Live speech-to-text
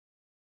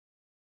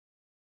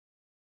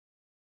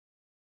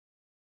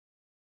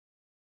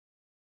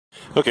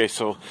Okay,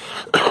 so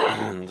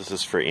this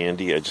is for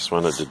Andy. I just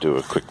wanted to do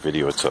a quick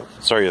video.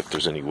 Sorry if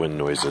there's any wind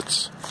noise.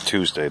 It's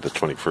Tuesday the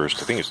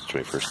 21st. I think it's the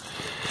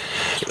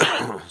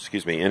 21st.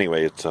 Excuse me.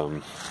 Anyway, it's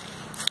about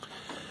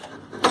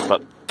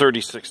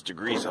 36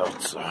 degrees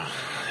out, so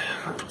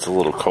it's a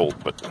little cold,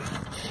 but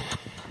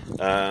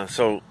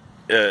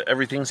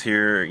everything's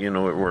here, you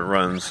know, where it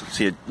runs.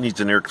 See, it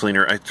needs an air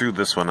cleaner. I threw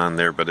this one on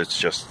there, but it's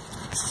just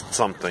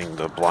something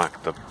to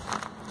block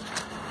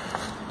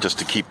just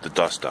to keep the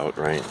dust out,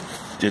 right?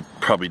 It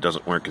probably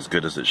doesn't work as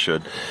good as it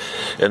should.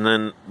 And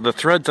then the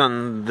threads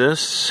on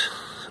this,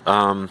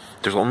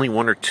 there's only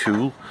one or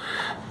two,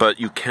 but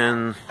they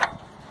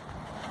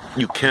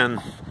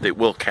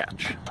will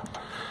catch.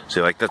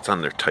 See, like that's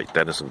on there tight.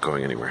 That isn't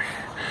going anywhere.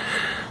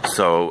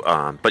 So,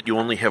 but you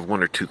only have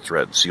one or two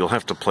threads, so you'll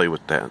have to play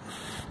with that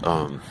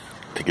to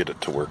get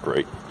it to work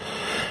right.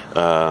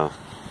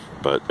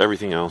 But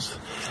everything else,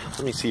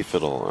 let me see if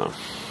it'll,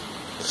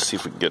 see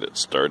if we can get it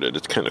started.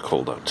 It's kind of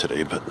cold out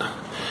today, but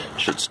it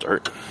should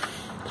start.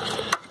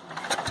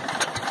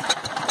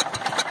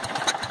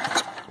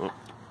 Oh,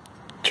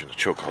 turn the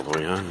choke all the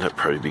way on. That'd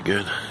probably be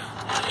good.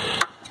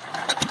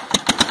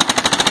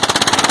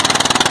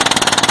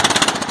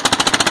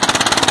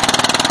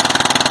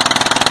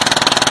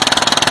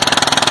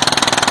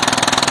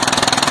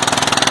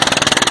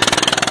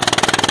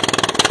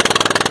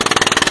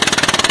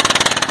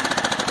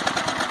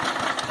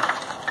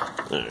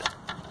 Alright,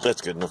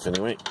 that's good enough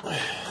anyway.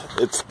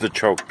 It's the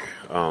choke.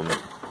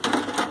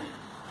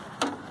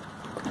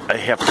 I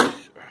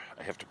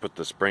have to put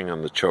the spring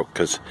on the choke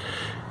because,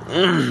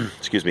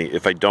 excuse me,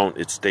 if I don't,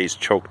 it stays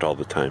choked all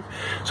the time.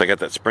 So I got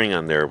that spring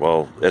on there.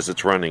 Well, as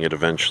it's running, it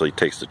eventually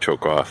takes the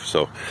choke off.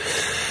 So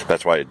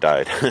that's why it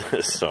died.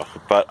 So,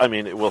 but I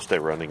mean, it will stay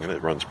running and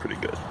it runs pretty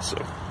good. So,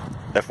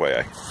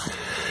 FYI.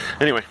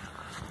 Anyway,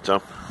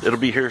 so it'll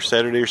be here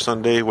Saturday or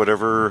Sunday,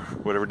 whatever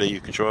day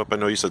you can show up. I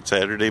know you said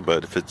Saturday,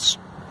 but if it's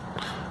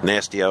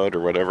nasty out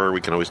or whatever,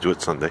 we can always do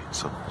it Sunday.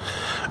 So,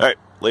 all right,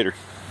 later.